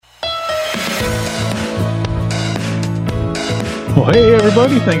Well, hey,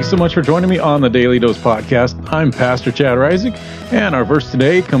 everybody. Thanks so much for joining me on the Daily Dose Podcast. I'm Pastor Chad Isaac, and our verse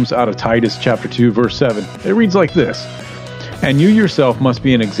today comes out of Titus chapter 2, verse 7. It reads like this: "And you yourself must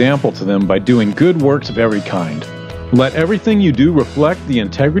be an example to them by doing good works of every kind. Let everything you do reflect the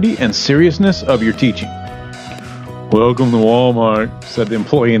integrity and seriousness of your teaching." "Welcome to Walmart," said the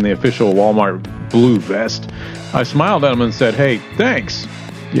employee in the official Walmart blue vest. I smiled at him and said, "Hey, thanks."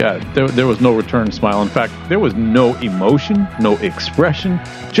 Yeah, there was no return smile. In fact, there was no emotion, no expression,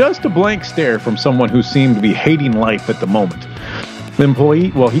 just a blank stare from someone who seemed to be hating life at the moment. The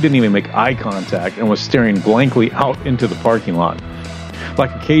employee, well, he didn't even make eye contact and was staring blankly out into the parking lot.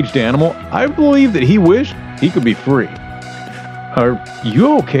 Like a caged animal, I believe that he wished he could be free. "Are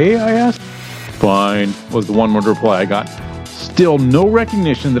you okay?" I asked. "Fine," was the one-word reply I got. Still no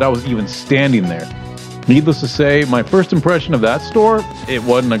recognition that I was even standing there. Needless to say, my first impression of that store, it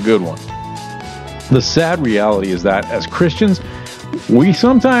wasn't a good one. The sad reality is that, as Christians, we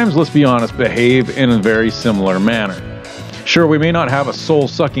sometimes, let's be honest, behave in a very similar manner. Sure, we may not have a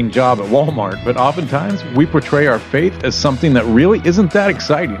soul-sucking job at Walmart, but oftentimes we portray our faith as something that really isn't that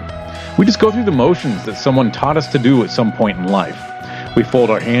exciting. We just go through the motions that someone taught us to do at some point in life. We fold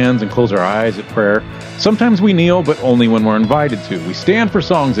our hands and close our eyes at prayer. Sometimes we kneel, but only when we're invited to. We stand for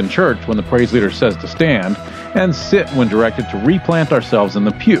songs in church when the praise leader says to stand, and sit when directed to replant ourselves in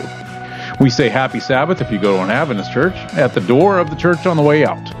the pew. We say Happy Sabbath if you go to an Adventist church at the door of the church on the way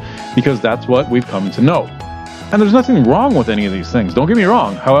out, because that's what we've come to know. And there's nothing wrong with any of these things, don't get me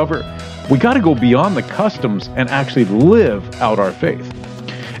wrong. However, we got to go beyond the customs and actually live out our faith.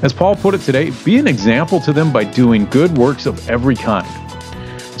 As Paul put it today, be an example to them by doing good works of every kind.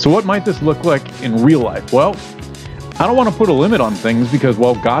 So what might this look like in real life? Well, I don't want to put a limit on things because,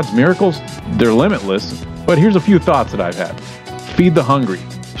 well, God's miracles, they're limitless. But here's a few thoughts that I've had. Feed the hungry,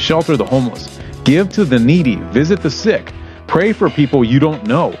 shelter the homeless, give to the needy, visit the sick, pray for people you don't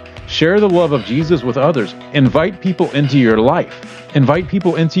know, share the love of Jesus with others, invite people into your life, invite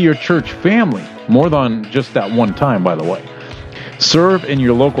people into your church family, more than just that one time, by the way. Serve in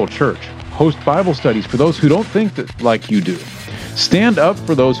your local church, host Bible studies for those who don't think that like you do. Stand up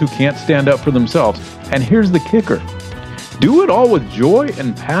for those who can't stand up for themselves. And here's the kicker. Do it all with joy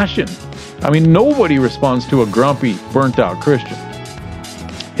and passion. I mean, nobody responds to a grumpy, burnt-out Christian.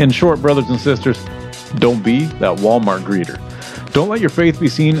 In short, brothers and sisters, don't be that Walmart greeter. Don't let your faith be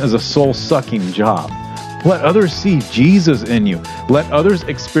seen as a soul-sucking job. Let others see Jesus in you. Let others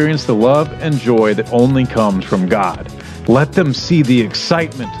experience the love and joy that only comes from God. Let them see the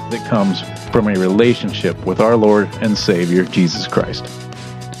excitement that comes from a relationship with our Lord and Savior, Jesus Christ.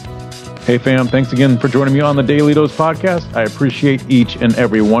 Hey fam, thanks again for joining me on the Daily Dose Podcast. I appreciate each and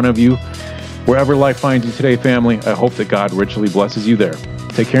every one of you. Wherever life finds you today, family, I hope that God richly blesses you there.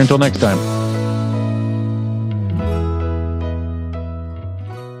 Take care until next time.